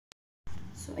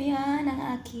So, ayan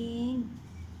ang aking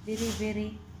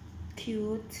very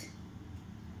cute.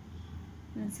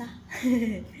 Nansa?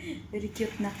 Very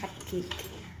cute na cupcake.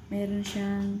 Meron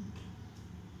siyang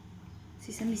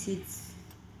sesame seeds.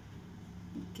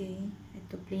 Okay.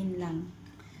 Ito plain lang.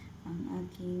 Ang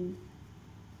aking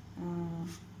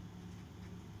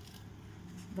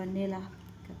vanilla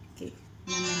cupcake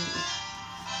na maliit.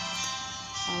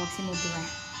 Tawag si Modra.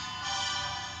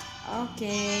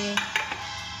 Okay.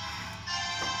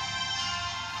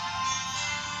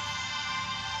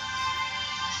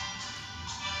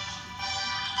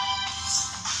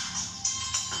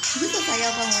 Gusto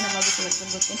sayaw ka muna bago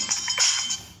sulat-sugutin.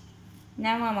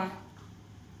 Na, mama.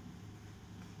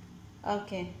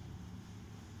 Okay.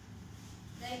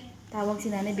 Tawag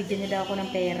si nanay, bigyan niya daw ako ng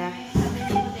pera.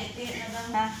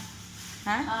 Ha?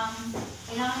 Ha?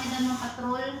 Kailangan niya ng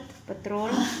patrol.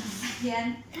 Patrol?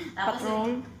 Yan.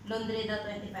 Patrol? Laundry daw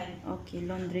 25. Okay,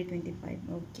 laundry 25.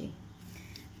 Okay.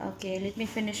 Okay, let me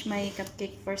finish my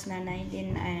cupcake first, nanay.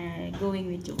 Then, going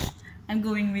with you. I'm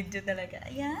going with you talaga.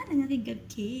 Ayan, ang aking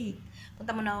cupcake.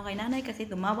 Punta muna ako kay nanay kasi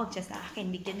tumawag siya sa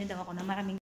akin. Bigyan niya daw ako ng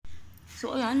maraming.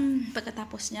 So, ayan,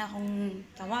 pagkatapos niya akong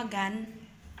tawagan,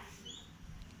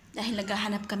 dahil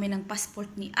naghahanap kami ng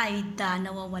passport ni Aida,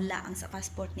 nawawala ang sa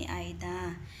passport ni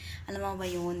Aida. Alam mo ba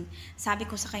yun? Sabi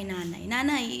ko sa kay nanay,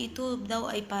 nanay, ito daw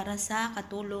ay para sa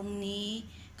katulong ni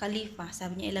Khalifa.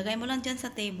 Sabi niya, ilagay mo lang dyan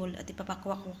sa table at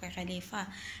ipapakuha ko kay Khalifa.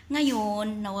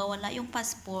 Ngayon, nawawala yung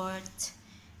passport.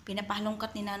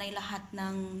 Pinapahalongkat ni nanay lahat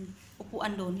ng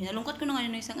upuan doon. Hinalungkat ko na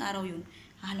ngayon ng isang araw yun.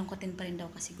 Hahalongkatin pa rin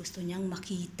daw kasi gusto niyang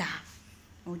makita.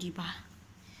 O, diba?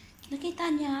 Nakita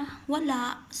niya,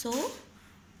 wala. So,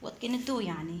 what can I do,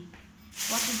 yani?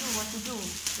 What to do?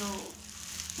 So,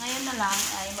 ngayon na lang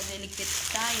ay magliligpit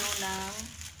tayo ng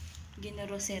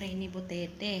ginerosery ni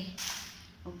Butete.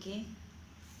 Okay?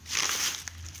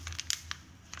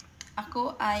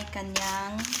 Ako ay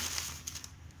kanyang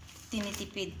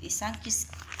tinitipid. Isang cheese,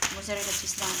 mozzarella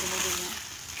cheese lang binili niya.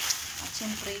 At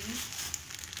syempre,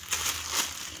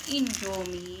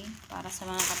 Indomie para sa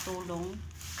mga katulong.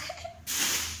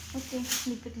 Okay,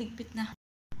 ligpit-ligpit na.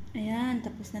 Ayan,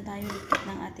 tapos na tayo ligpit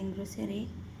ng ating grocery.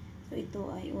 So,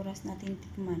 ito ay oras natin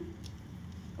tikman.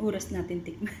 Oras natin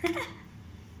tikman.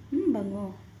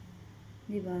 Bango.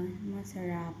 Diba?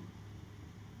 Masarap.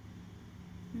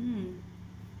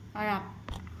 Harap.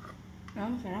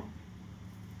 Masarap.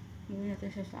 Hindi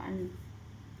natin siya saan.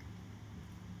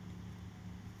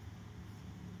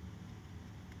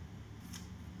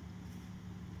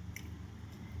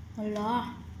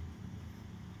 Hala.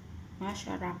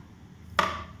 Masarap.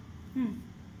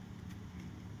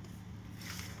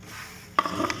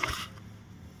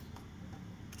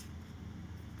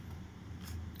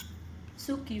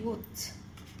 So cute.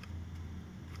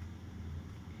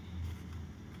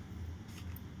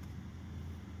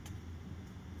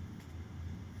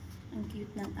 Ang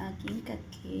cute ng aking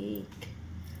cupcake.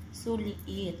 So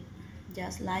liit.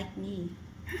 Just like me.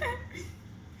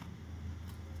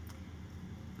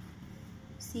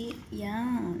 See,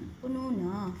 yan. Puno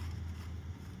na.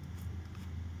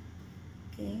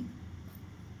 Okay.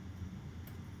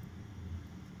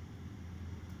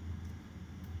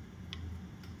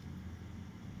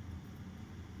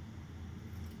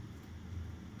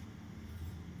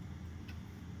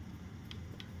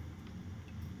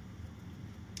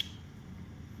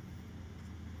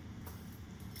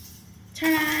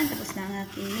 Charan! Tapos na ang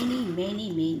aking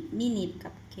mini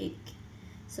cupcake.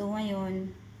 So,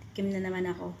 ngayon, tikim na naman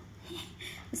ako.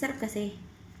 Masarap kasi.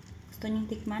 Gusto niyong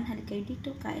tikman? Halik kayo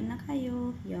dito. Kain na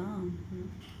kayo. Yum.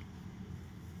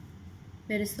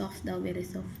 Very soft daw. Very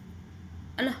soft.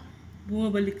 Ala!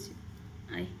 Bumabalik siya.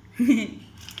 Ay.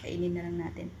 Kainin na lang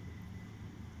natin.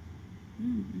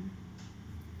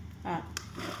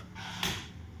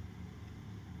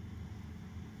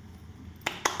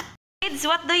 Kids,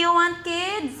 what do you want,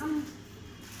 kids?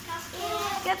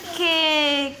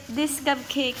 Cupcake. This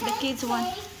cupcake the kids want.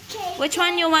 Which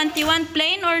one you want? You want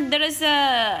plain or there is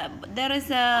a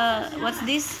what's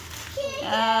this?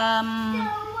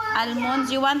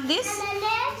 Almonds. You want this?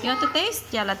 You want to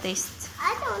taste? Yalla, taste.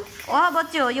 I don't. What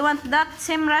about you? You want that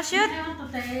same Rashid? I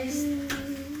want to taste.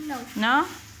 No. No?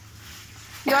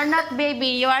 You are not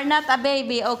baby. You are not a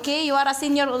baby, okay? You are a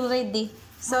senior already.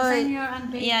 So, Senior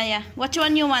and baby. yeah. Which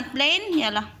one you want? Plain?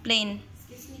 Yalla, plain.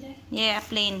 Excuse me, Dad. Yeah,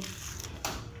 plain.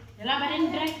 Yala, but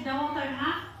then drink the water,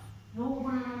 ha? No,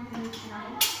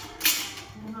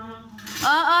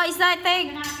 Isa,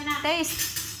 take.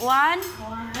 Taste. One.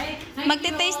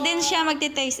 Magte-taste din siya,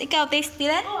 magte-taste. Ikaw, taste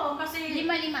din? Oo, kasi...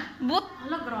 Lima. But,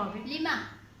 Ala, grabe. Lima.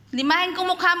 limahin ko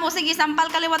mukha mo. Sige,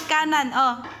 sampal kaliwat kanan.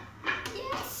 Oh.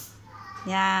 Yes.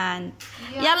 Yan.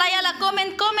 Yala, yala. Comment.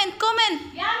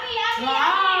 Yummy, yummy,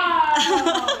 Wow!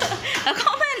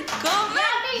 Comment.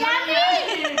 yummy, yummy.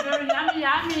 Very yummy,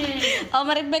 yummy. Oh,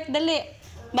 Maribek, dali.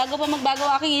 Bago pa magbago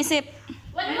ang aking isip.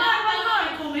 One more.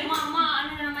 Mama, ano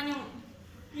na naman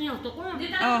yung tuko na. Hindi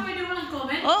Oh. tayo pwede walang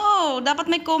comment. Oh, dapat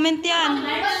may comment yan.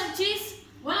 Walang cheese.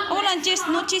 Oh, walang cheese.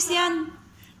 No cheese yan.